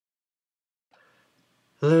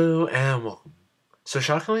Hello and welcome. So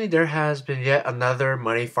shockingly, there has been yet another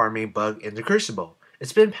money farming bug in the Crucible.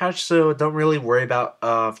 It's been patched, so don't really worry about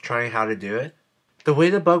trying how to do it. The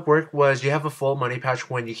way the bug worked was you have a full money patch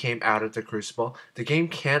when you came out of the Crucible. The game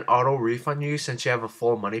can't auto refund you since you have a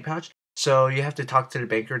full money patch, so you have to talk to the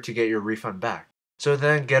banker to get your refund back. So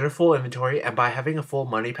then get a full inventory, and by having a full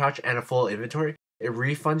money pouch and a full inventory, it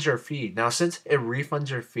refunds your fee. Now since it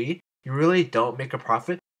refunds your fee, you really don't make a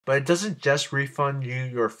profit, but it doesn't just refund you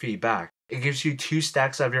your fee back. It gives you 2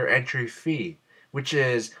 stacks of your entry fee, which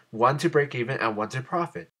is 1 to break even and 1 to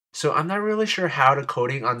profit. So I'm not really sure how the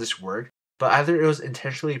coding on this worked, but either it was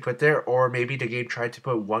intentionally put there or maybe the game tried to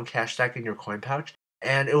put 1 cash stack in your coin pouch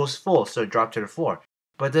and it was full, so it dropped to the floor.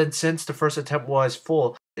 But then since the first attempt was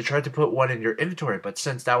full, it tried to put 1 in your inventory, but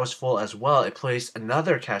since that was full as well, it placed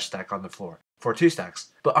another cash stack on the floor for 2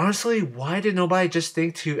 stacks. But honestly, why did nobody just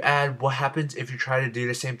think to add what happens if you try to do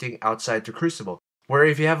the same thing outside the Crucible? Where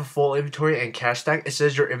if you have a full inventory and cash stack, it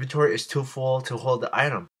says your inventory is too full to hold the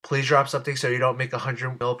item. Please drop something so you don't make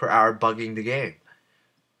 100 mil per hour bugging the game.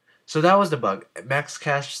 So that was the bug, max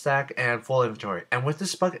cash stack and full inventory. And with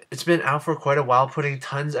this bug, it's been out for quite a while, putting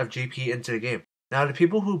tons of GP into the game. Now the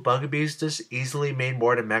people who bug abused this easily made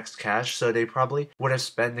more than max cash, so they probably would have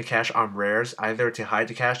spent the cash on rares, either to hide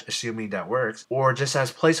the cash, assuming that works, or just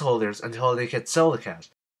as placeholders until they could sell the cash.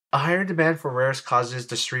 A higher demand for rares causes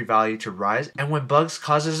the street value to rise, and when bugs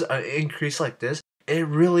causes an increase like this, it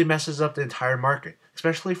really messes up the entire market,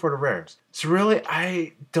 especially for the rares. So really,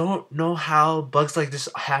 I don't know how bugs like this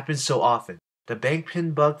happen so often. The bank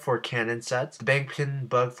pin bug for cannon sets, the bank pin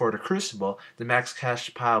bug for the Crucible, the max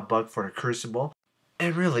cash pile bug for the Crucible.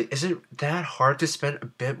 And really, is it that hard to spend a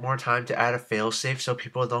bit more time to add a failsafe so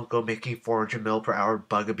people don't go making 400 mil per hour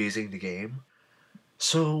bug abusing the game?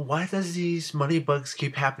 So why does these money bugs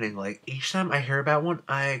keep happening? Like each time I hear about one,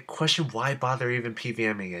 I question why bother even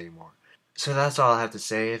PVMing anymore. So that's all I have to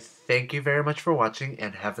say. Thank you very much for watching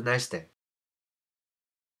and have a nice day.